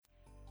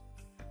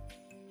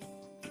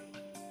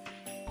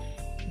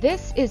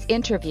This is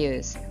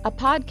Interviews, a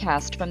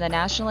podcast from the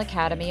National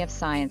Academy of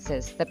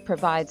Sciences that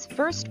provides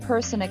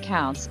first-person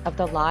accounts of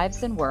the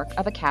lives and work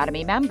of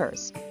Academy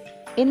members.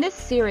 In this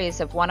series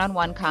of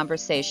one-on-one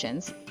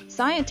conversations,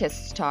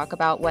 scientists talk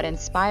about what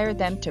inspired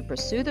them to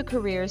pursue the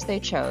careers they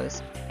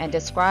chose and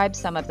describe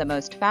some of the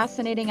most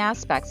fascinating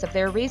aspects of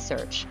their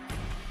research.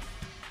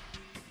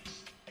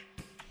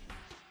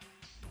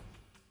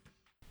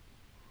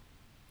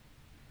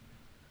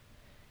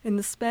 In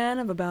the span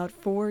of about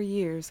 4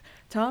 years,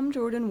 Tom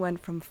Jordan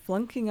went from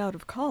flunking out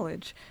of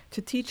college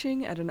to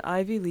teaching at an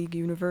Ivy League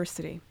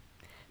university.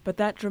 But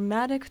that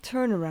dramatic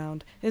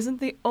turnaround isn't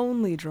the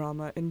only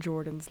drama in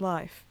Jordan's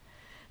life.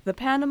 The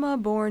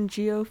Panama-born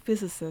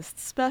geophysicist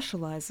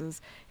specializes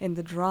in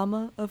the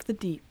drama of the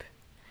deep.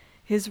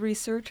 His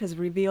research has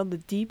revealed the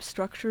deep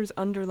structures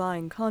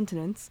underlying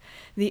continents,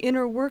 the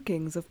inner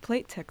workings of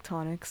plate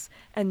tectonics,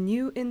 and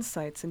new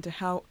insights into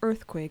how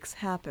earthquakes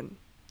happen.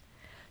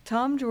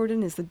 Tom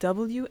Jordan is the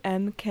W.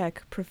 M.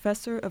 Keck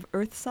Professor of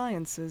Earth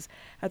Sciences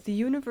at the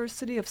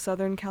University of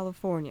Southern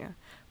California,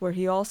 where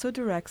he also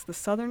directs the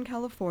Southern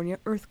California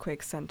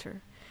Earthquake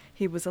Center.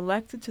 He was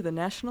elected to the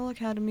National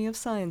Academy of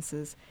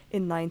Sciences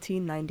in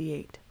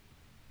 1998.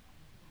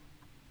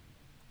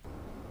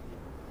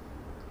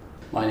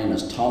 My name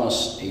is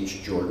Thomas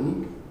H.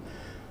 Jordan.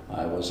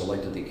 I was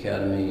elected to the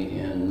Academy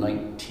in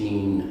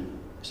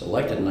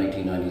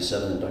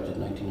 1997, inducted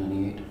in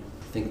 1998. I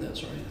think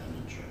that's right,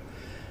 I'm not sure.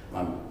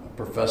 I'm a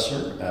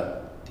professor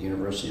at the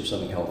University of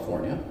Southern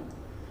California.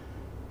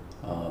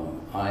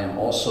 I am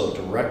also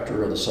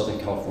director of the Southern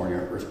California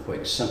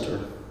Earthquake Center,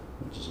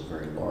 which is a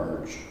very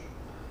large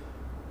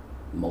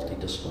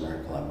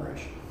multidisciplinary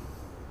collaboration.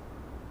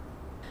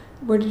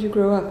 Where did you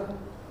grow up?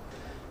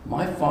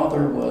 My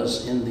father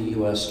was in the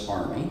U.S.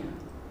 Army,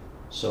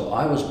 so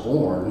I was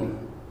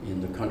born in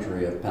the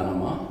country of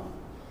Panama,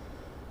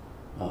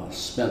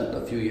 spent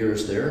a few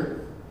years there.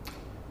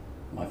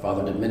 My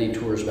father did many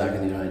tours back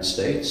in the United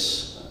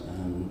States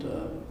and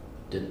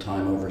did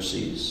time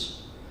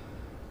overseas.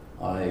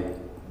 I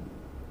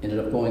ended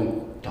up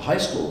going to high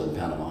school in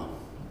Panama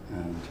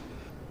and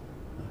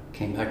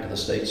came back to the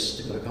States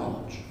to go to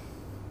college.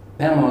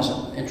 Panama is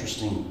an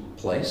interesting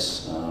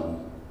place,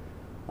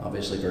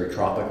 obviously very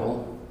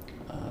tropical.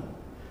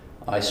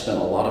 I spent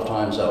a lot of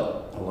time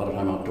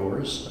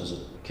outdoors as a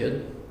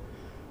kid,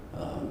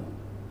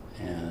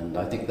 and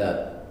I think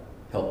that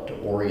helped to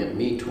orient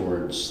me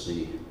towards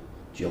the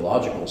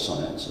geological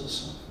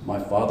sciences. My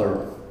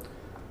father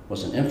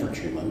was an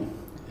infantryman,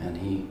 and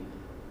he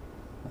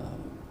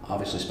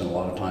obviously spent a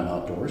lot of time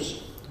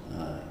outdoors.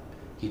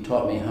 He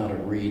taught me how to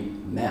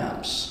read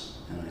maps,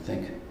 and I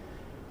think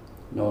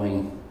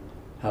knowing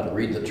how to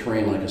read the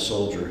terrain like a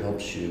soldier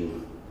helps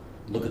you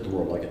look at the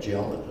world like a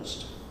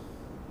geologist.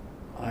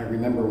 I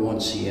remember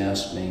once he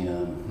asked me,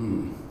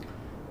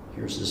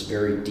 here's this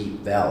very deep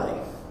valley,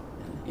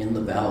 and in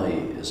the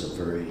valley is a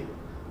very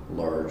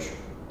large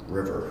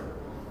river.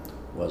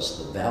 Was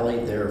the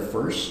valley there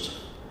first,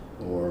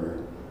 or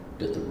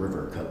did the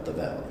river cut the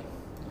valley?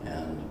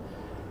 And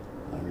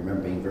I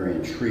remember being very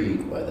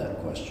intrigued by that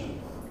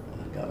question.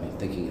 It got me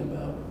thinking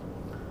about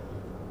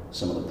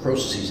some of the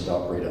processes that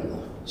operate on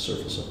the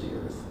surface of the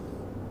earth.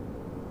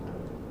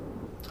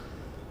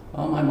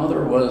 My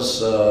mother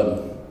was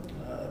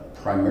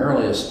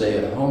primarily a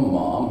stay-at-home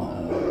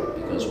mom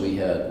because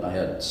I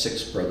had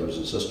 6 brothers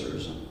and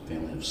sisters, a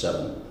family of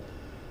 7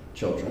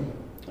 children.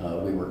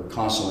 We were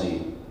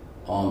constantly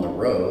on the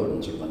road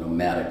and sort of a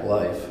nomadic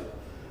life,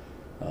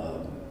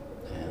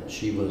 and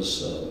she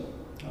was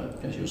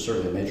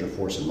certainly a major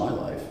force in my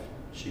life.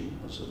 She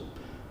was a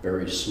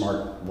very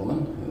smart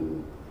woman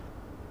who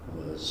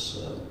was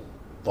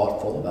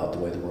thoughtful about the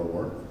way the world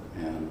worked,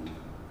 and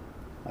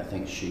I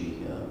think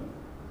she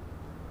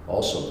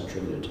also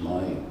contributed to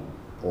my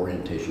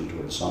orientation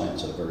towards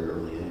science at a very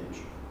early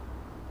age.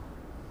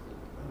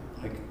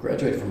 I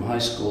graduated from high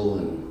school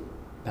in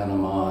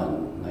Panama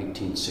in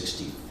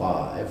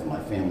 1965. My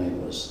family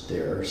was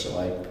there, so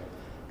I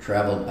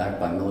traveled back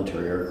by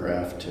military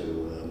aircraft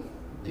to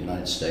the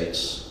United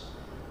States,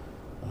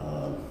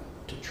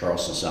 to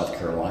Charleston, South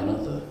Carolina,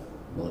 the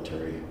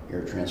military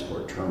air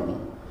transport terminal,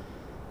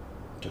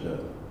 took a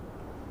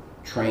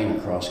train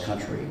across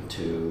country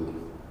to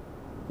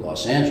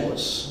Los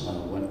Angeles. I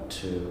went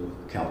to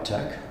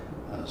Caltech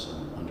as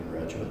an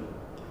undergraduate.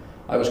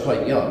 I was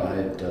quite young. I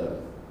had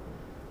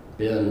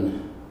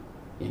been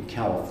in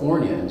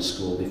California in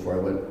school before I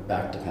went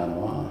back to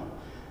Panama.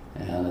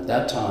 And at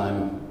that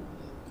time,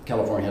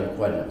 California had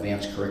quite an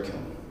advanced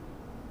curriculum.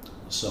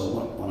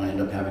 So when I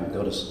ended up having to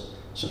go to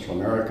Central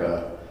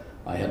America,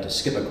 I had to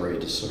skip a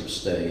grade to sort of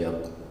stay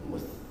up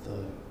with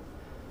the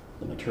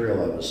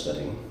material I was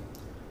studying.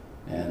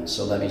 And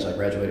so that means I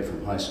graduated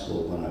from high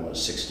school when I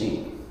was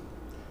 16.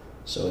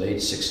 So at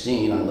age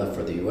 16, I left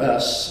for the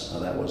U.S.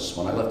 That was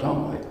when I left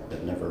home. I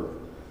had never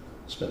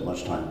spent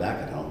much time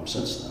back at home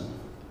since then.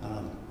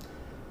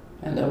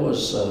 And that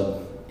was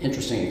an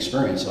interesting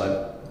experience.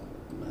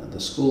 The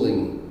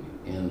schooling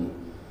in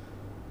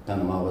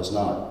Panama was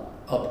not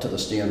up to the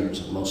standards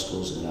of most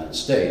schools in the United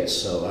States,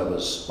 so I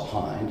was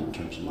behind in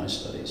terms of my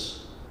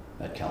studies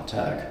at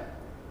Caltech.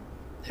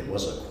 It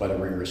was quite a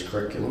rigorous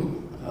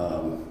curriculum,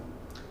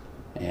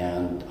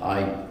 and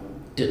I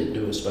didn't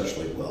do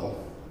especially well.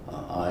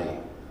 I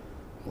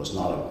was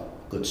not a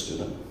good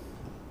student.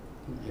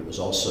 It was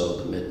also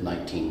the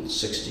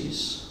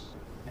mid-1960s,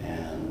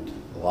 and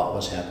a lot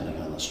was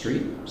happening on the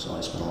street, so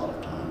I spent a lot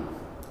of time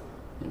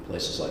in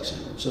places like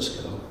San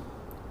Francisco.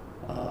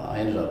 I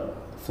ended up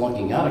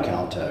flunking out of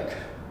Caltech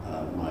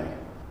my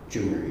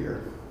junior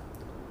year,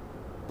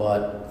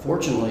 but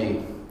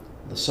fortunately,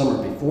 the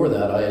summer before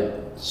that, I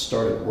had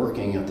started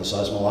working at the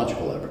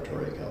seismological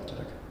laboratory at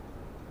Caltech.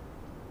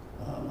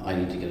 I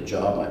needed to get a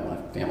job. My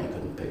family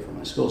couldn't pay for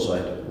my school, so I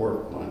had to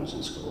work when I was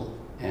in school.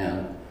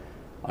 And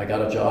I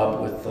got a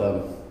job with,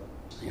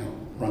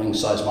 running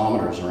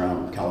seismometers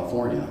around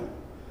California,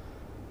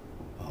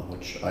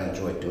 which I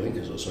enjoyed doing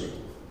because it was sort of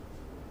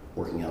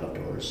working out of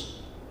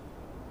doors.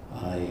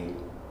 I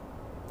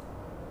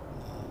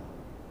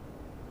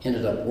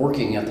ended up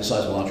working at the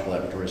seismological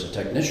laboratory as a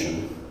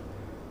technician,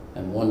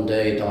 and one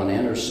day Don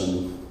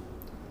Anderson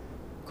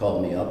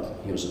called me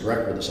up. He was the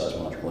director of the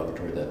seismological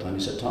laboratory at that time.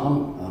 He said,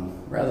 "Tom,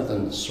 rather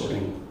than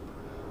sorting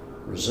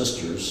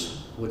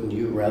resistors, wouldn't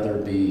you rather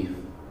be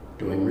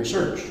doing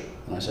research?"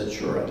 And I said,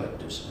 "Sure, I'd like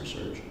to do some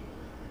research."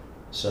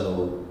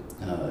 So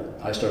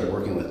I started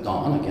working with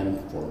Don,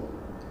 again for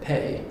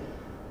pay,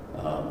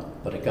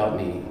 but it got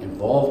me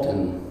involved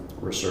in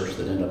research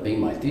that ended up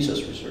being my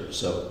thesis research.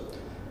 So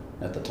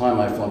at the time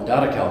I flunked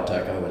out of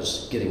Caltech, I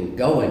was getting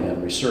going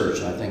in research,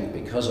 and I think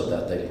because of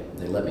that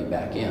they let me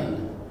back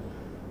in.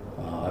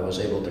 I was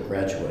able to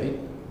graduate.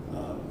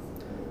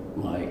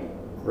 My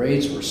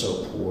grades were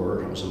so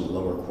poor, I was in the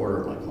lower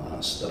quarter of my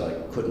class, that I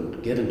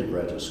couldn't get into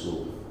graduate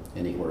school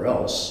anywhere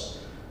else,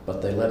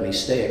 but they let me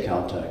stay at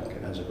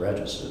Caltech as a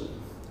graduate student.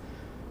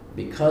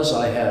 Because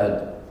I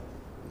had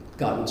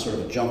gotten sort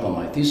of a jump on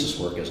my thesis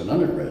work as an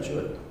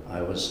undergraduate,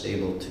 I was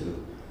able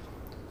to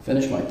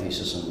finish my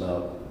thesis in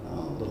about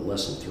a little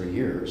less than 3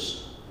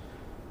 years.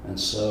 And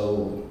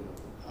so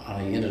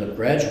I ended up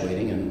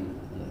graduating in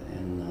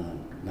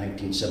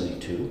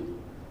 1972.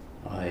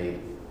 I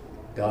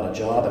got a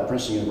job at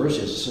Princeton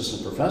University as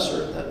assistant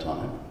professor at that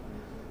time.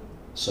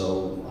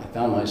 So I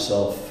found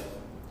myself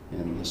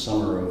in the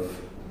summer of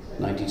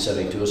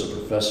 1972 as a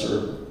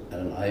professor at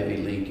an Ivy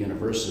League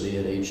university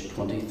at age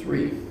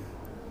 23,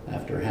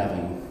 after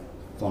having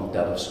flunked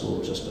out of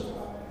school just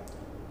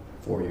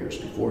 4 years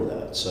before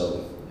that.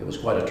 So it was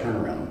quite a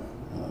turnaround,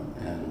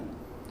 and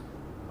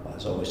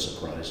it's always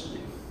surprised me.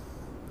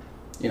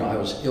 I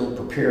was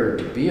ill-prepared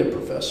to be a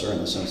professor in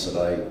the sense that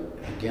I,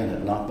 again,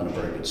 had not been a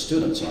very good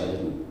student, so I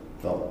didn't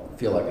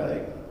feel like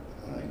I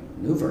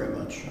knew very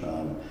much.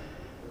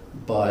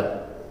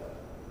 But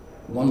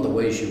one of the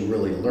ways you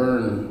really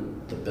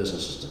learn the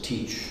business is to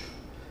teach.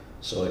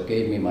 So it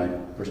gave me my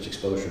first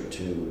exposure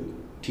to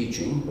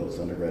teaching, both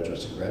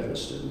undergraduates and graduate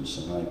students,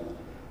 and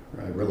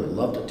I really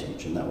loved to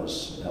teach, and that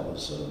was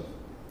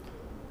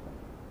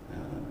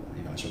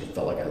I sort of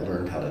felt like I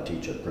learned how to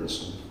teach at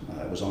Princeton.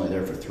 I was only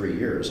there for 3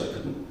 years. I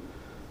couldn't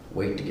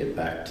wait to get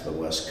back to the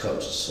West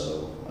Coast,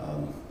 so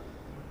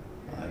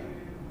I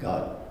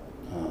got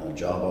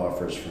job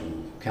offers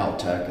from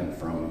Caltech and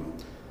from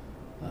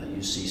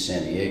UC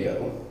San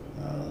Diego,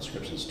 the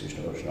Scripps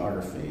Institution of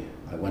Oceanography.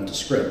 I went to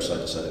Scripps. I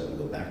decided I would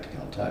go back to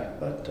Caltech,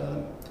 but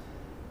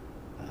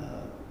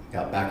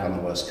got back on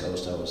the West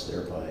Coast. I was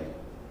there by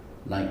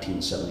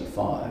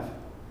 1975.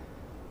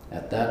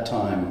 At that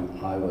time,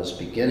 I was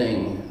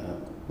beginning,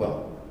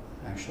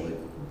 actually,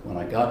 when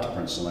I got to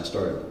Princeton, I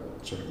started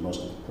sort of the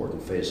most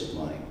important phase of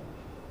my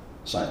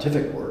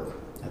scientific work.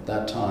 At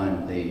that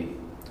time,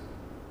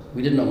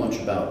 we didn't know much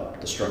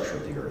about the structure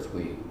of the Earth.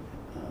 We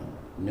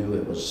knew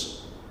it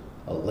was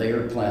a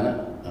layered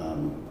planet,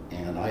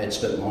 and I had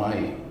spent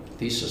my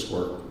thesis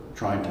work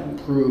trying to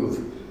improve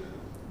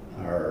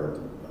our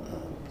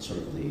sort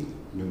of the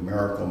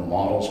numerical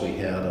models we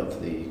had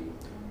of the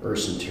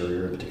Earth's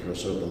interior, in particular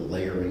sort of the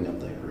layering of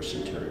the Earth's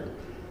interior.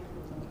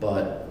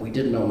 But we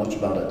didn't know much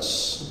about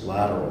its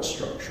lateral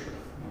structure,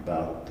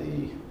 about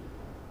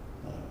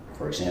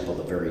for example,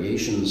 the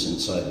variations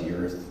inside the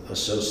Earth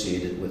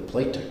associated with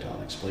plate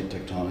tectonics. Plate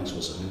tectonics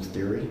was a new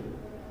theory.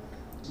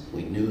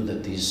 We knew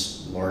that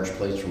these large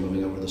plates were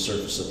moving over the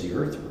surface of the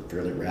Earth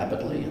fairly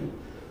rapidly, and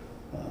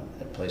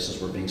at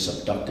places were being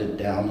subducted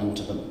down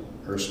into the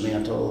Earth's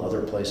mantle.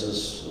 Other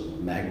places,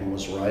 magma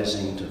was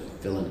rising to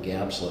fill in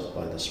gaps left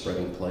by the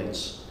spreading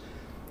plates.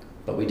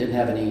 But we didn't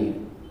have any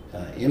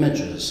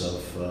images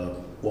of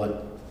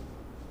what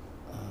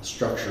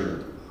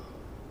structure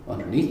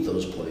underneath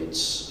those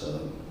plates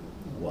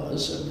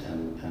was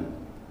and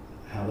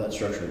how that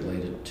structure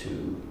related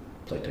to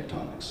plate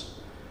tectonics.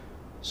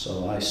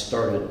 So I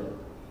started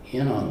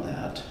in on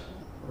that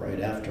right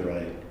after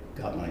I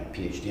got my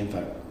PhD. In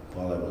fact,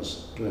 while I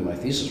was doing my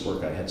thesis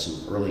work, I had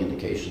some early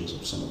indications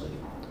of some of the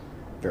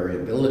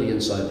variability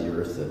inside the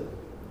Earth that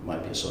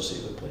might be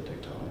associated with plate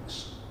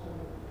tectonics.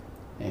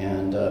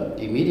 And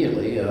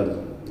immediately,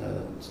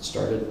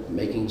 started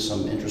making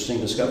some interesting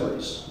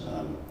discoveries.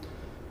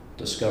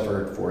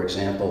 Discovered, for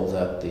example,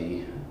 that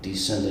the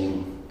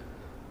descending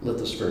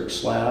lithospheric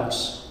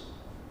slabs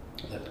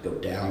that go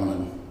down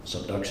in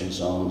subduction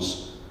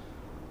zones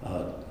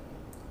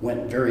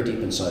went very deep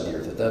inside the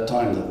Earth. At that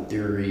time,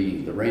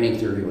 the reigning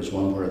theory was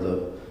one where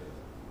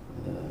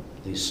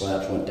these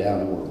slabs went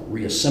down and were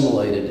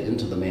reassimilated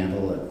into the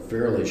mantle at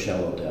fairly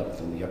shallow depth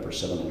in the upper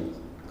 700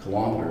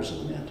 kilometers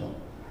of the mantle.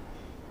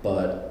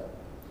 But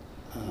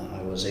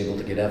I was able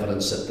to get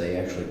evidence that they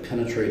actually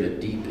penetrated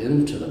deep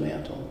into the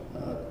mantle,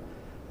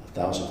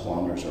 1,000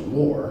 kilometers or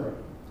more,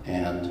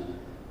 and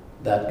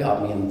that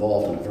got me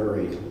involved in a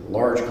very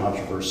large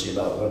controversy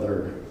about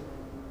whether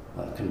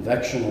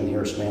convection in the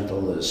Earth's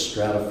mantle is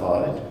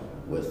stratified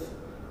with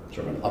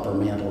sort of an upper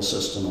mantle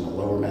system and a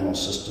lower mantle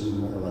system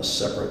more or less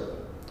separate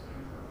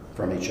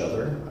from each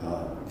other,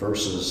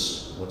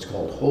 versus what's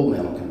called whole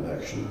mantle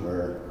convection,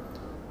 where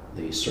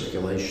the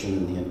circulation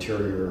in the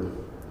interior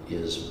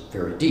is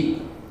very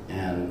deep,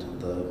 and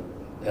the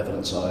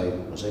evidence I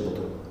was able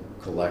to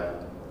collect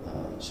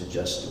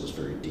suggests it was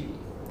very deep.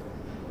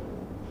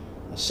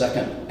 A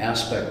second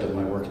aspect of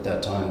my work at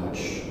that time,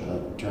 which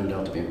turned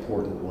out to be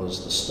important,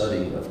 was the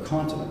study of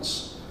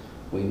continents.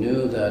 We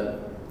knew that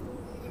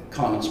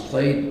continents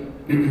played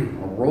a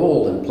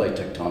role in plate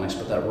tectonics,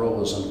 but that role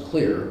was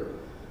unclear.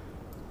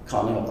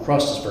 Continental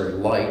crust is very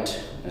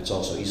light, it's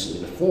also easily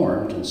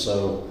deformed, and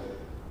so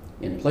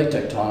in plate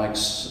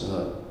tectonics,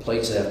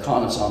 plates that have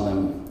continents on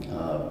them,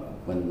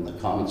 when the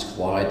continents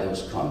collide,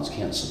 those continents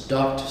can't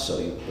subduct, so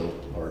you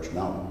build large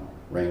mountain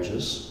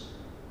ranges.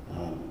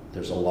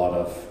 There's a lot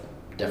of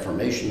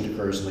deformation that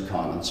occurs in the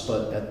continents,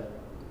 but at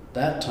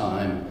that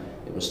time,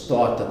 it was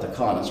thought that the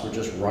continents were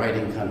just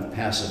riding kind of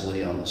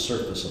passively on the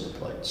surface of the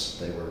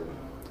plates.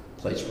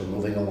 Plates were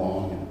moving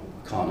along,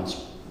 and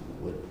continents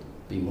would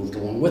be moved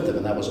along with them,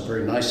 and that was a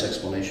very nice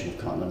explanation of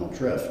continental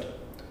drift.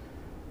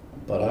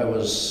 But I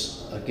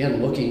was,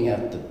 again, looking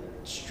at the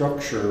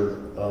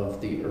structure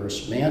of the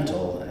Earth's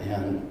mantle,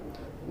 and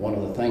one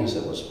of the things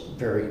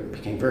that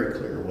became very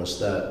clear was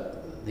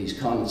that these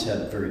continents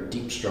had very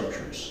deep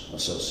structures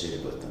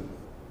associated with them.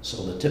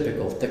 So the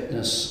typical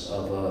thickness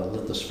of a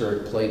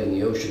lithospheric plate in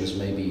the ocean is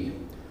maybe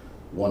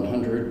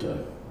 100 to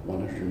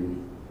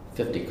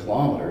 150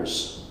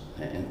 kilometers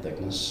in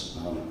thickness.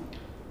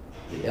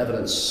 The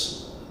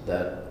evidence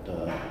that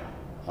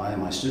I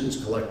and my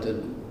students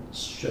collected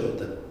showed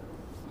that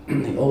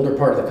the older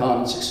part of the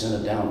continents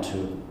extended down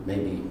to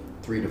maybe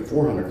 300 to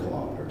 400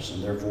 kilometers,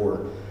 and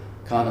therefore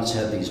continents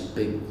had these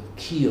big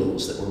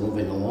keels that were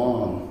moving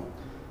along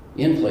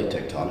in plate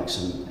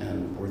tectonics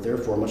and were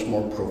therefore much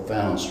more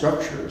profound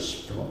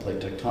structures from a plate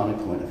tectonic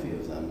point of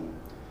view than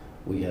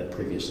we had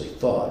previously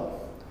thought.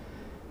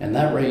 And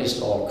that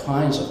raised all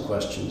kinds of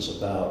questions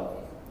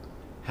about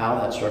how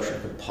that structure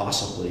could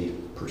possibly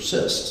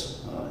persist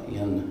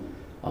in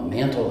a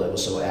mantle that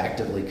was so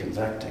actively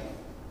convecting.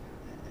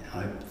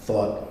 I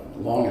thought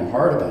long and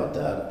hard about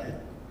that. It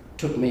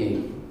took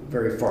me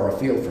very far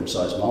afield from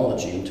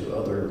seismology into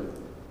other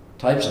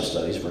types of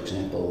studies, for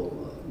example,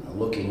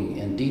 looking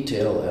in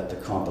detail at the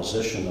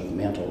composition of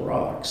mantle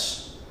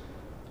rocks,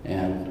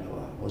 and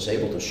was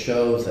able to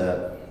show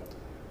that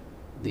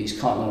these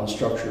continental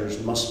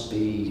structures must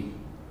be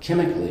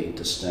chemically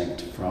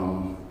distinct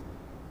from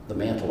the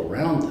mantle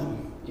around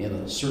them in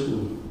a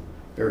certain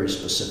very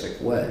specific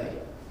way,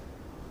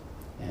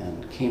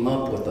 and came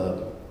up with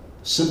a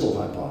simple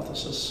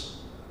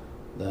hypothesis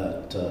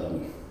that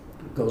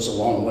goes a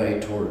long way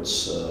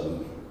towards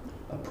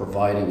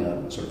providing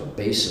a sort of a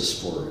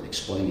basis for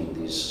explaining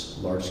these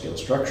large-scale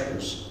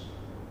structures.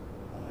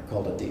 I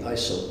called it the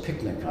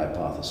isopycnic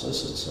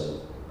hypothesis. It's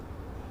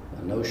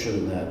a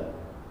notion that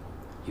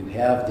you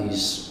have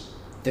these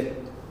thick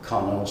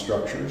continental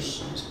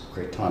structures, these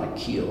cratonic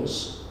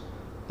keels,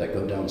 that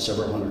go down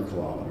several hundred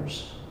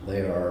kilometers.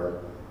 They are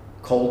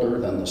colder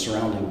than the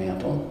surrounding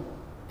mantle,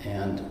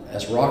 and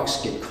as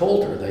rocks get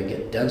colder, they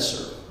get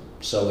denser.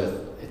 So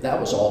if that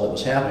was all that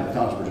was happening, the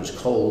continents were just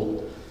cold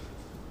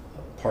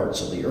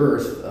parts of the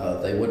Earth,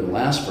 they wouldn't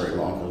last very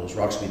long because those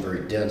rocks would be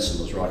very dense and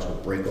those rocks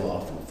would break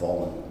off and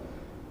fall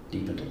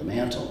deep into the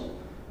mantle.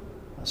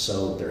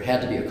 So there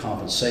had to be a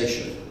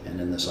compensation,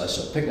 and in this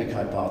isopycnic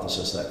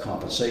hypothesis, that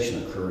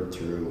compensation occurred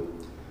through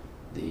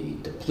the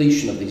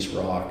depletion of these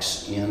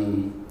rocks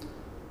in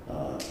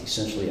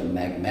essentially a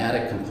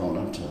magmatic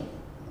component,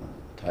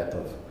 a type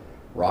of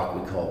rock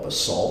we call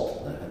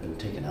basalt that had been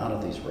taken out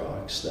of these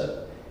rocks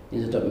that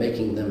ended up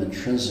making them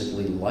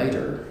intrinsically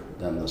lighter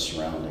than the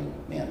surrounding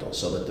mantle,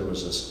 so that there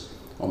was this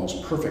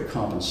almost perfect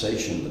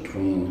compensation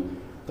between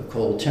the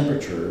cold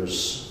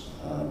temperatures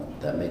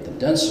that made them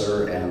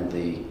denser and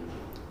the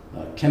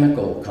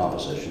chemical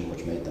composition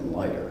which made them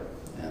lighter.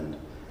 And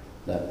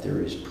that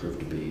theory has proved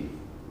to be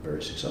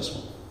very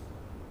successful.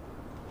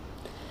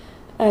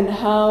 And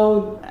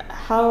how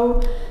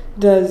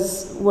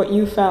does what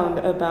you found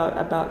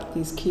about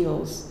these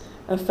keels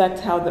affect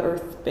how the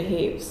Earth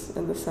behaves,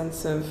 in the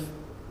sense of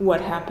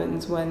what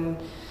happens when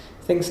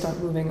things start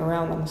moving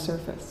around on the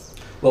surface?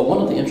 Well,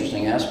 one of the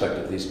interesting aspects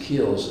of these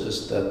keels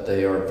is that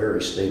they are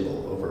very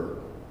stable over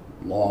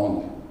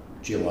long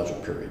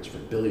geologic periods, for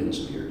billions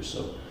of years.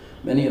 So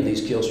many of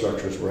these keel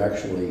structures were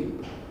actually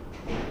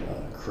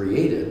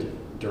created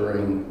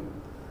during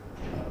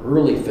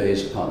early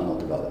phase of continental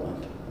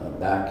development,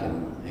 back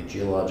in a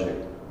geologic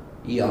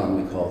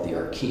eon we call the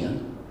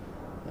Archean.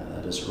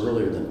 That is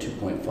earlier than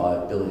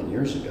 2.5 billion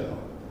years ago.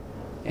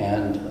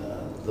 And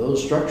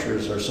those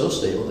structures are so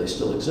stable they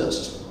still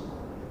exist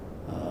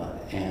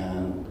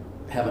and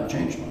haven't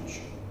changed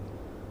much.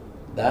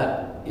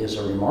 That is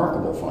a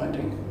remarkable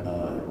finding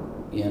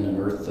in an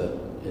Earth that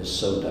is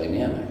so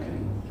dynamic.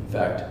 And in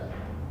fact,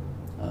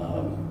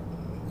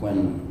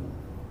 when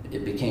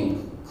it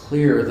became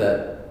clear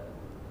that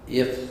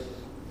if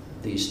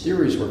these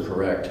theories were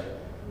correct,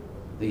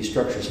 these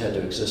structures had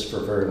to exist for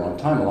a very long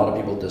time, a lot of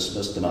people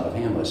dismissed them out of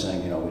hand by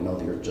saying, we know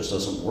the Earth just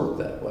doesn't work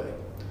that way.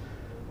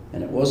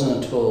 And it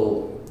wasn't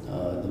until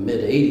the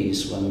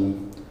mid-'80s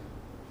when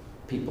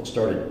people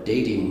started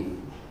dating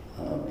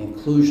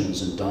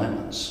inclusions in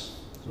diamonds.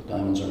 So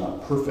diamonds are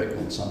not perfect,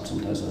 and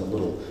sometimes they have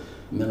little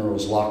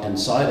minerals locked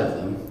inside of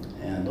them,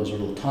 and those are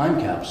little time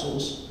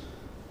capsules.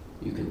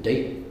 You can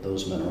date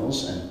those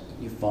minerals, and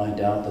you find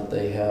out that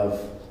they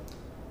have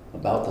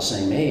about the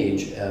same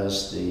age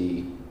as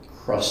the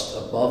crust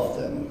above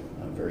them,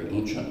 a very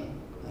ancient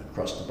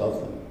crust above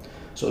them.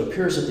 So it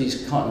appears that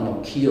these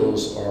continental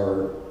keels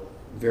are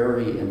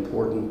very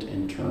important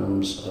in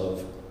terms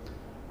of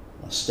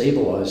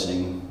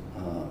stabilizing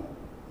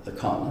the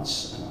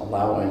continents and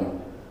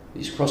allowing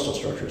these crustal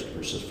structures to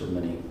persist for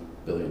many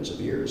billions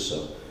of years.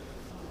 So,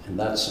 and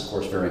that's of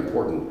course very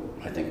important,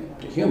 I think,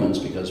 to humans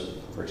because,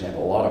 for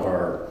example, a lot of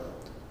our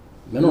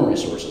mineral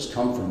resources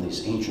come from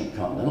these ancient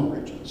continental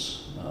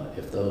regions.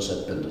 If those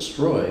had been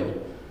destroyed,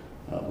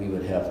 we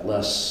would have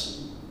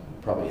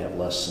probably have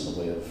less in the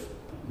way of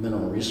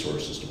mineral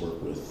resources to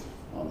work with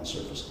on the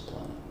surface of the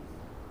planet.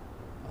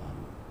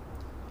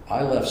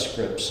 I left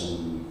Scripps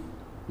in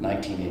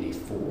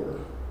 1984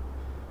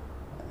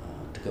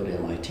 to go to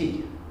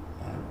MIT.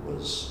 I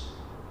was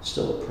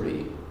still a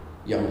pretty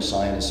young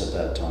scientist at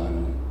that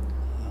time,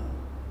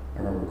 and I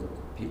remember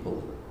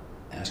people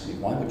asking me,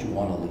 why would you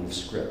want to leave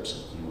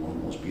Scripps? One of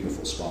the most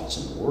beautiful spots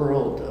in the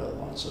world,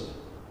 lots of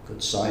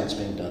good science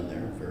being done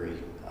there, very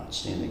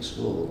outstanding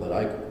school. But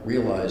I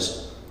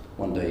realized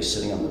one day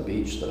sitting on the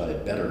beach that I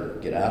had better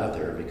get out of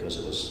there because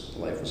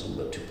life was a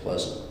little bit too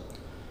pleasant.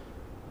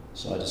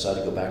 So I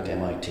decided to go back to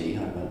MIT.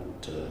 I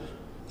went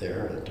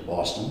there to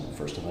Boston, the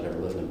first time I'd ever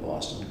lived in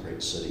Boston, a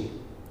great city.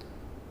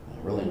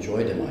 I really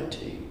enjoyed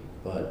MIT,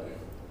 but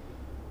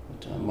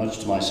much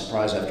to my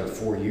surprise, after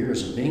 4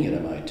 years of being at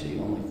MIT,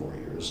 only 4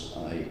 years,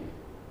 I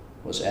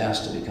was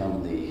asked to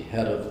become the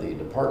head of the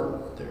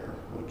department there,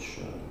 which,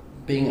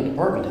 being a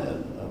department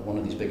head of one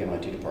of these big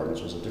MIT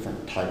departments was a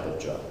different type of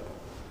job.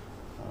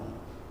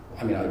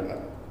 I'm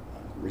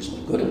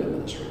reasonably good at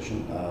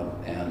administration,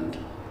 and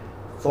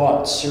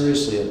thought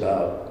seriously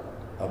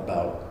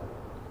about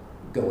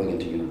going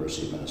into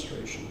university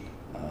administration,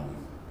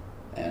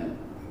 and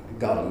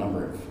got a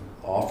number of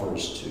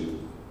offers to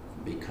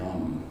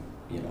become,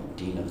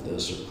 dean of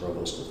this or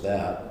provost of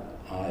that.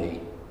 I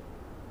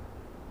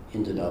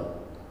ended up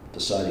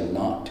deciding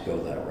not to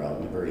go that route,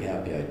 and I'm very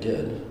happy I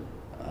did,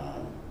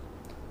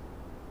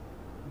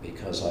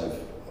 because I've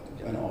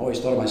always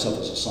thought of myself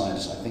as a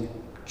scientist. I think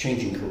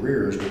changing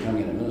careers,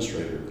 becoming an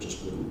administrator,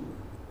 just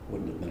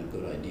wouldn't have been a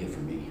good idea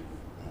for me.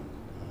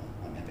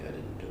 I'm happy I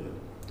didn't do it.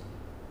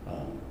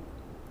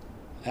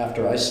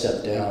 After I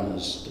stepped down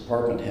as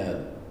department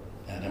head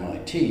at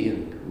MIT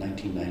in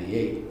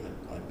 1998,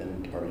 I've been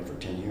in department for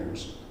 10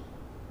 years.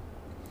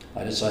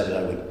 I decided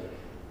I would,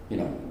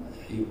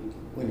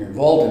 when you're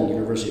involved in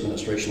university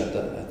administration at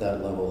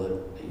that level,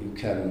 you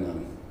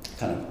can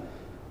kind of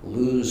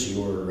lose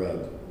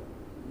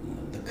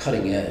the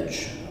cutting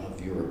edge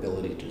of your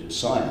ability to do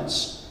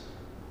science.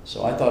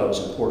 So I thought it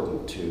was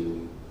important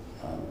to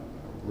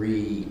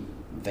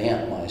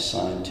revamp my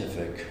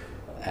scientific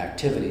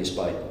activities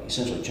by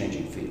essentially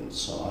changing fields.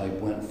 So I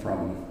went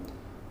from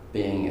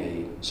being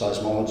a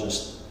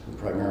seismologist who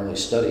primarily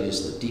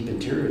studies the deep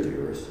interior of the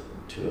Earth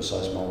to a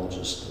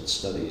seismologist that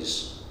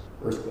studies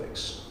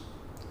earthquakes.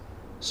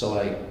 So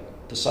I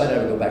decided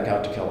I would go back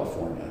out to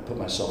California. I put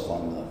myself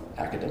on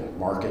the academic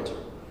market,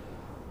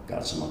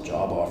 got some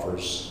job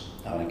offers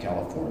out in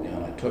California,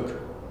 and I took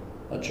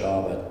a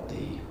job at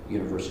the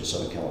University of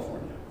Southern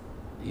California.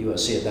 The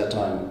USC at that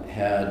time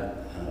had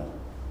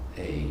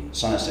a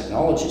science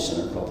technology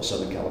center called the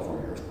Southern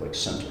California Earthquake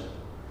Center.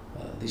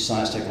 These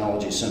science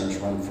technology centers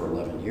run for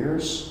 11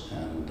 years,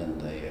 and then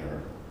they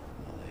are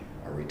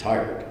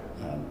retired.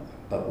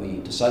 But we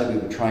decided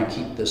we would try and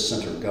keep this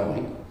center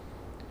going,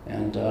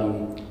 and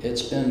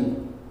it's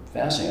been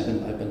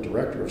fascinating. I've been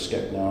director of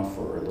SCEC now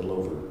for a little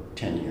over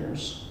 10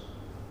 years,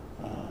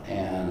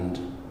 and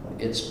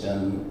it's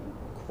been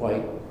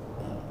quite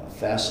a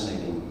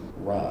fascinating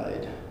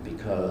ride,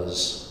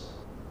 because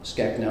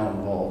SCEC now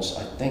involves,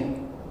 I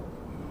think,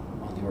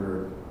 on the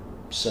order of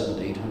 700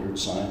 to 800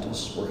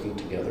 scientists working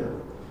together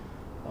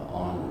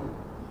on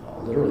a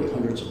literally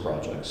hundreds of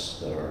projects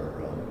that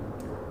are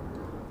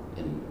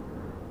in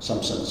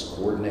some sense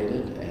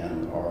coordinated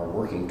and are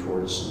working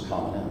towards some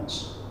common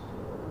ends.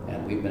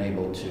 And we've been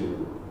able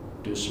to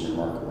do some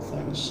remarkable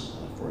things.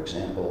 For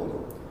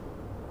example,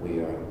 we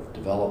have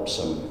developed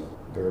some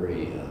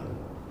very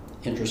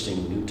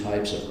interesting new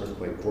types of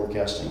earthquake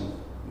forecasting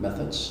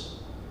methods.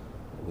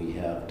 We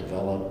have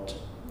developed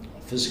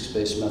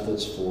physics-based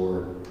methods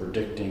for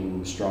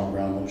predicting strong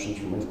ground motions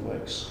from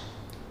earthquakes.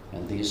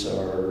 And these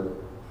are,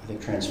 I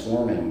think,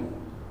 transforming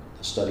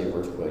the study of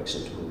earthquakes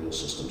into a real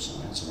system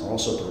science, and are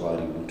also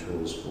providing new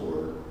tools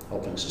for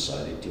helping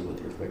society deal with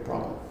the earthquake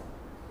problem.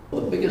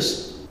 The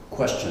biggest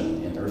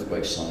question in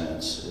earthquake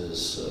science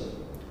is,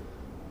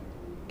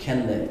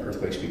 can the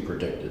earthquakes be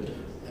predicted?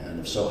 And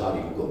if so, how do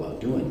you go about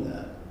doing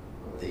that?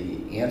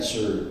 The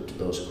answer to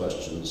those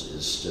questions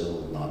is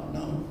still not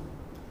known.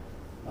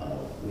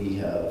 We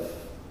have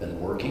been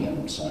working,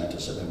 and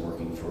scientists have been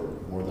working for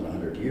more than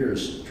 100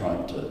 years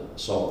trying to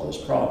solve those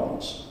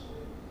problems.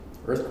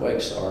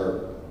 Earthquakes are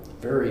a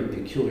very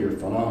peculiar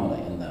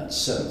phenomena in that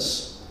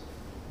sense.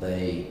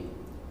 They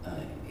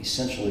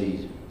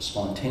essentially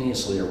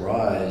spontaneously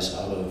arise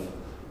out of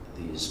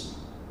these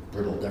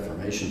brittle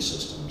deformation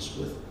systems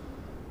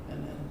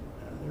and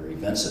there are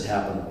events that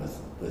happen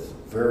with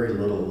very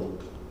little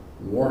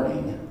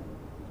warning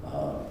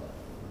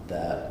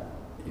that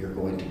you're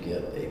going to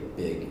get a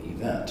big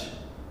event.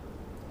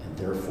 And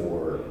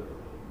therefore,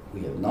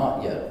 we have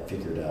not yet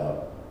figured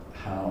out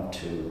how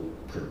to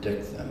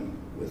predict them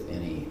with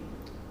any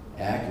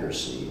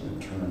accuracy in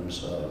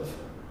terms of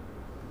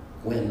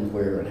when,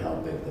 where, and how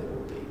big they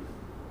will be.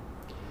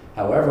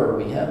 However,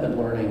 we have been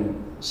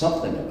learning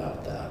something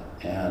about that,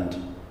 and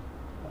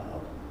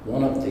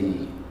one of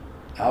the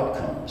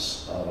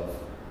outcomes of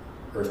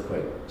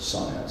earthquake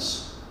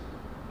science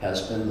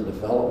has been the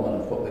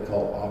development of what we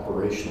call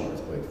operational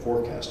earthquake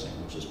forecasting,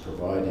 which is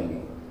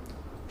providing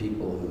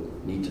people who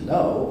need to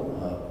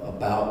know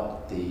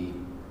about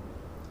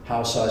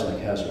how seismic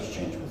hazards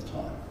change with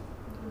time.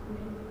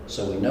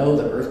 So we know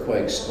that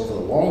earthquakes over the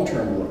long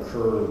term will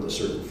occur with a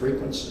certain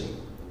frequency,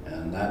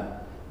 and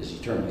that is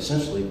determined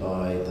essentially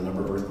by the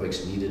number of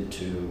earthquakes needed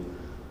to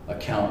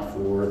account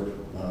for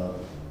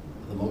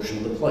the motion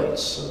of the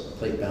plates.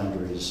 Plate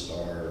boundaries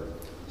are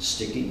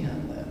sticky,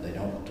 and they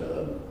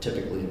don't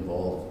typically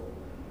involve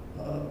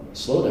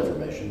slow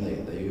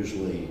deformation. They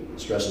usually,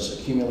 stresses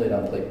accumulate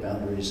on plate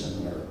boundaries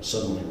and then are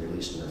suddenly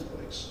released in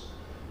earthquakes.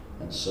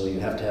 And so you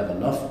have to have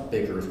enough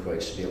big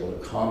earthquakes to be able to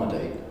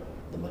accommodate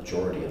the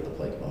majority of the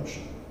plate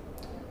motion.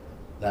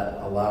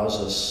 That allows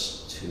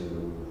us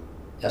to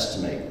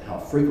estimate how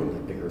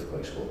frequently big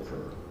earthquakes will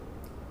occur.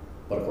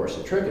 But of course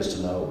the trick is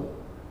to know,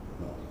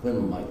 well,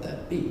 when might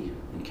that be?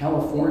 In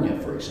California,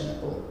 for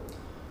example,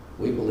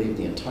 we believe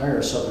the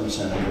entire southern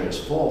San Andreas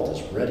Fault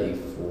is ready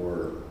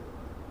for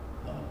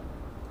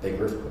big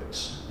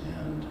earthquakes.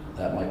 And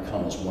that might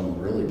come as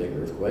one really big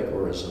earthquake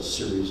or as a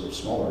series of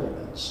smaller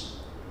events.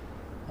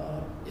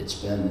 It's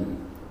been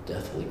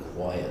deathly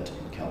quiet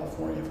in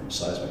California from a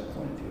seismic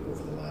point of view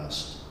over the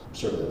last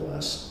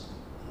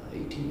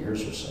 18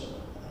 years or so.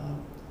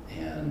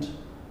 And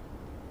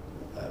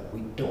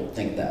we don't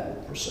think that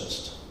will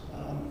persist.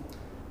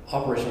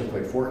 Operational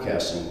earthquake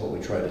forecasting, what we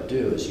try to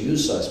do is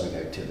use seismic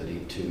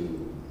activity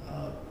to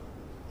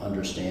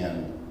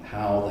understand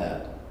how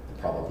the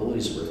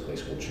probabilities of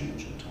earthquakes will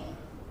change in time.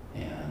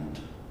 And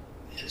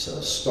it's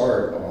a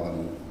start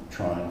on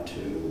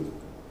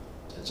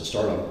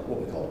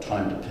what we call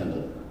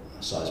time-dependent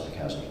seismic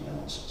hazard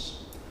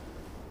analysis.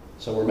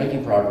 So we're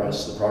making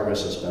progress. The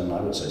progress has been,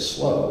 I would say,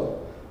 slow,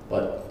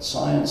 but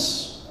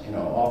science,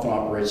 often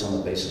operates on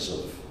the basis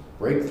of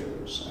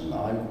breakthroughs, and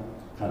I'm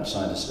kind of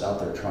scientist out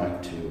there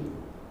trying to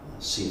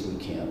see if we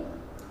can't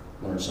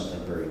learn something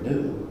very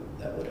new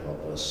that would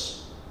help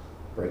us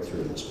break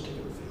through in this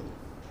particular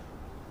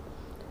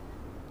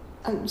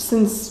field.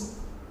 Since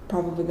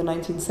probably the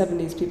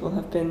 1970s, people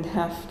have been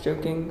half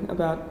joking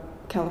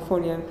about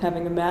California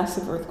having a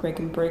massive earthquake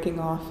and breaking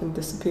off and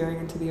disappearing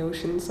into the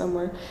ocean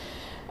somewhere.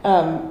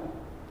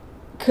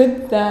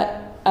 Could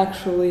that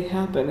actually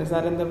happen? Is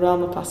that in the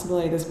realm of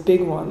possibility, this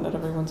big one that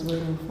everyone's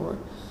waiting for?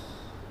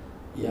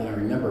 Yeah, I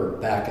remember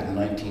back in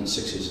the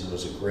 1960s, there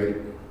was a great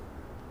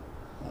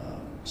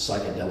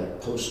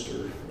psychedelic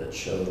poster that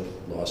showed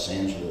Los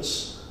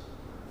Angeles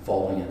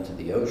falling into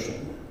the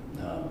ocean.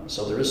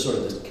 So there is sort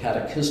of this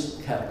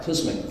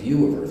cataclysmic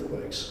view of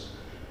earthquakes.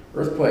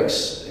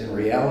 Earthquakes, in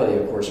reality,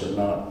 of course, are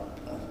not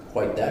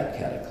quite that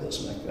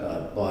cataclysmic,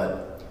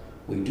 but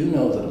we do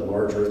know that a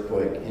large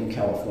earthquake in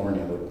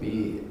California would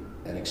be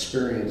an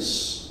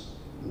experience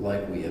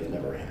like we have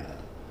never had.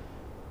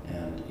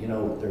 And,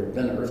 there have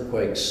been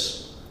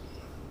earthquakes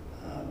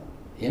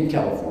in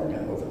California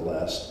over the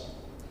last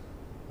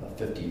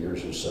 50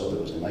 years or so.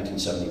 There was in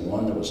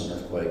 1971, there was an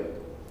earthquake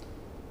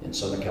in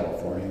Southern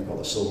California called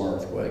the Sylmar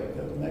earthquake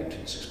of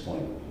magnitude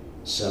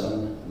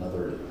 6.7,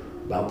 another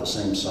about the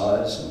same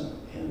size, and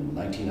in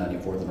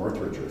 1994, the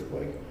Northridge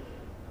earthquake.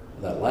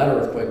 That latter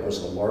earthquake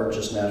was the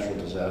largest natural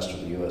disaster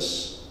the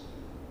U.S.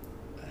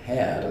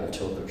 had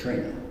until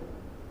Katrina.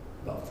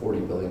 about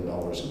 $40 billion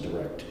in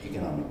direct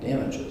economic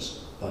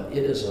damages. But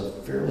it is a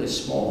fairly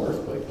small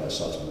earthquake by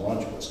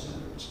seismological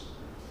standards.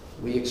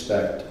 We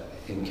expect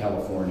in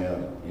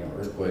California,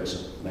 earthquakes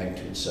of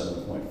magnitude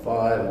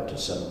 7.5 up to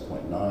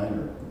 7.9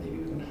 or maybe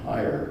even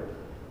higher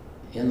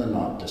in the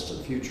not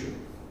distant future.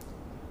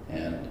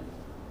 And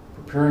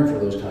preparing for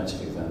those kinds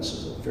of events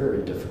is a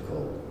very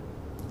difficult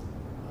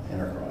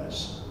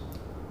enterprise.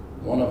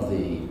 One of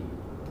the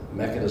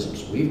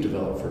mechanisms we've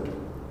developed for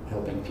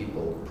helping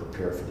people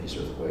prepare for these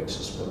earthquakes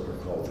is what are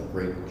called the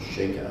Great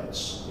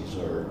Shakeouts. These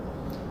are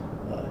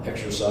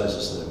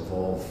exercises that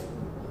involve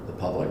the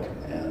public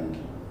and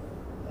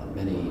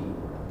many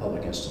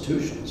public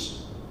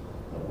institutions.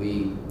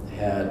 We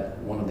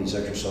had one of these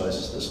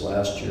exercises this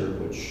last year,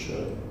 which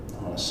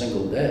on a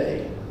single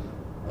day,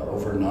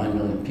 over 9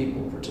 million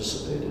people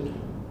participated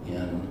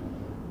in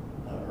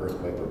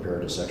earthquake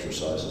preparedness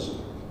exercises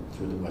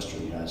through the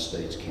western United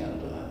States,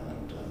 Canada,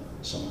 and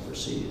some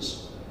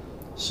overseas.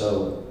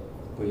 So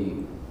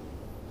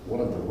one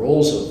of the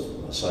roles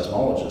of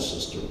seismologists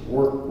is to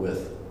work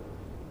with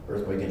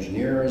earthquake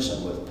engineers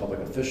and with public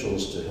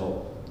officials to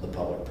help the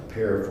public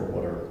prepare for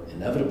what are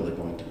inevitably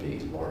going to be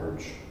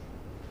large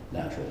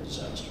natural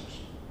disasters.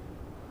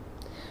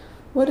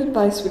 What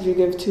advice would you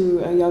give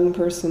to a young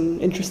person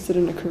interested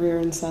in a career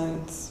in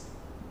science?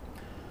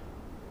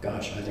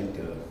 Gosh, I think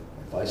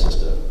advice is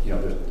to,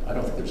 I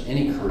don't think there's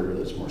any career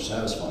that's more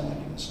satisfying than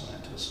being a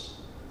scientist,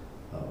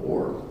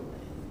 or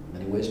in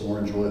many ways more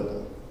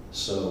enjoyable.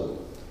 So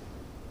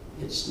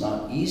it's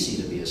not easy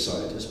to be a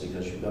scientist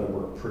because you've got to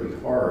work pretty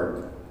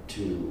hard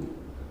to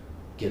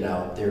get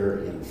out there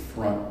in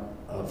front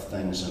of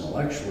things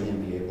intellectually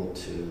and be able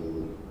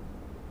to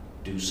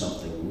do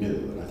something new.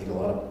 And I think a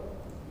lot of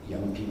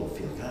young people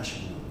feel, gosh,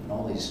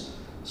 all these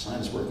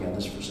scientists working on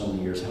this for so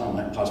many years, how am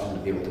I possibly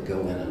going to be able to go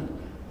in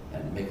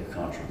and make a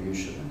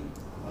contribution?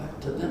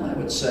 To them, I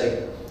would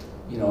say,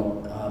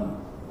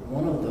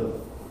 one of the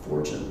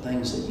fortunate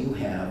things that you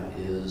have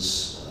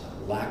is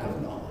lack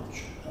of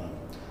knowledge.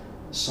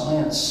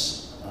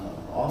 Science,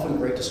 often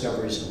great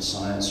discoveries in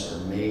science are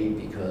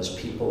made because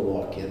people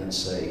walk in and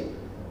say,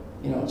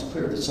 it's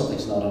clear that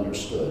something's not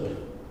understood.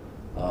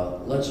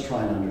 Let's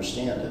try and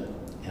understand it.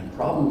 And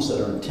problems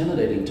that are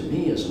intimidating to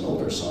me as an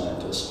older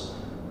scientist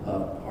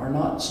are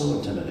not so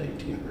intimidating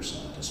to younger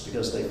scientists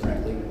because they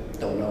frankly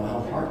don't know how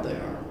hard they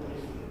are.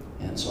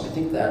 And so I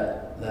think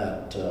that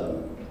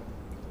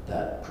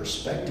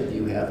perspective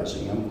you have as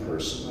a young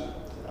person,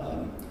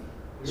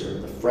 sort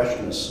of the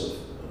freshness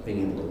of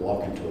being able to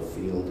walk into a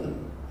field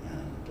and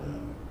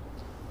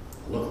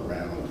look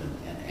around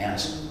and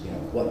ask,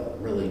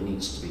 what really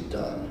needs to be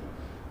done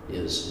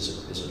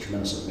is a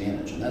tremendous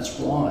advantage. And that's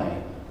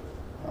why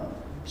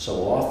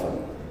so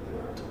often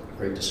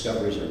great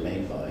discoveries are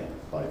made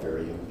by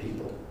very young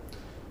people.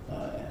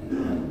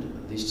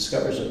 And these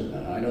discoveries,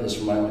 and I know this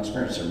from my own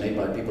experience, are made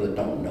by people that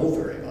don't know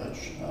very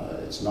much.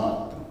 It's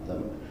not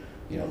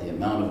the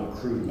amount of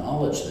accrued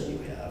knowledge that you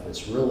have.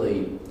 It's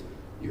really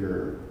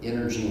your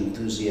energy,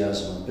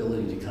 enthusiasm,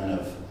 ability to kind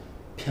of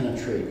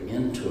penetrate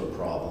into a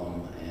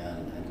problem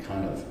and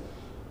kind of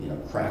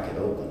crack it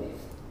open.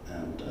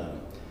 And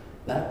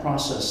that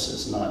process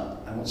is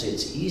not, I won't say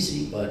it's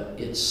easy, but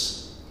it's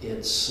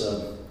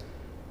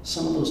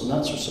some of those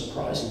nuts are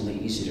surprisingly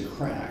easy to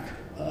crack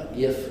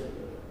if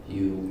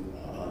you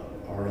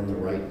are in the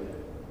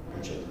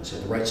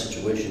right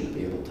situation to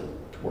be able to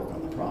work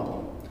on the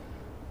problem.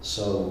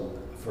 So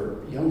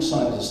for young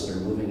scientists that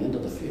are moving into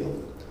the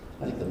field,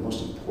 I think the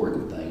most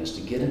important thing is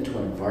to get into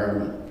an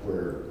environment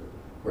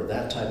where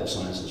that type of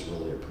science is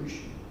really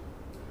appreciated.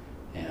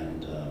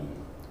 And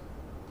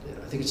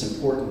I think it's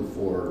important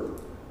for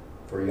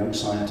young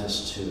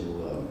scientists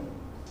to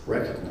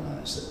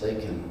recognize that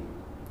they can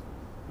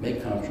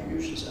make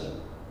contributions at it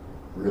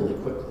really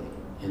quickly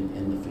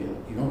in the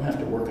field. You don't have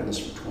to work on this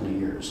for 20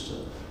 years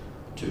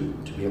to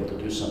be able to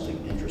do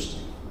something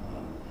interesting.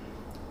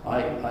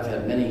 I've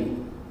had many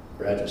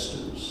graduate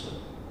students,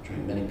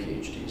 trained many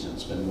PhDs, and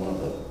it's been one of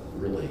the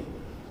really,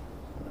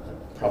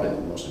 probably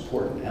the most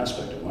important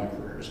aspect of my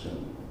career has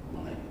been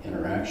my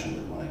interaction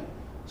with my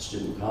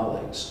student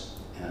colleagues.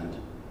 And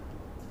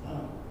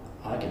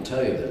I can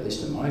tell you that at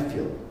least in my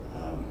field,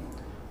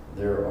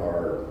 there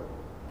are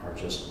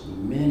just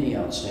many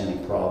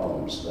outstanding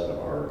problems that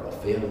are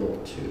available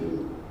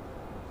to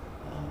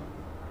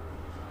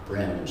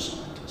brand new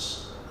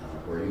scientists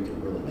where you can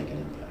really make an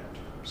impact.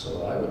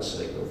 So I would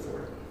say go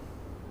for it.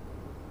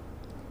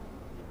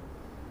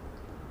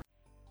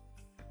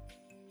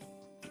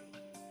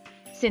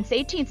 Since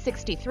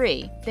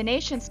 1863, the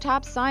nation's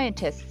top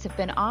scientists have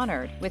been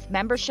honored with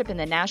membership in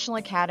the National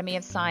Academy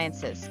of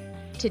Sciences.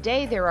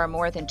 Today, there are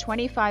more than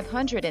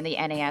 2,500 in the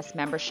NAS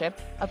membership,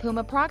 of whom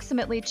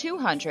approximately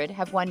 200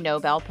 have won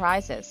Nobel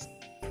Prizes.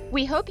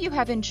 We hope you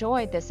have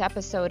enjoyed this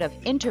episode of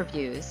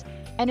Interviews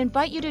and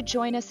invite you to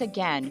join us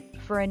again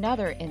for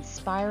another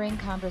inspiring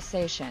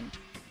conversation.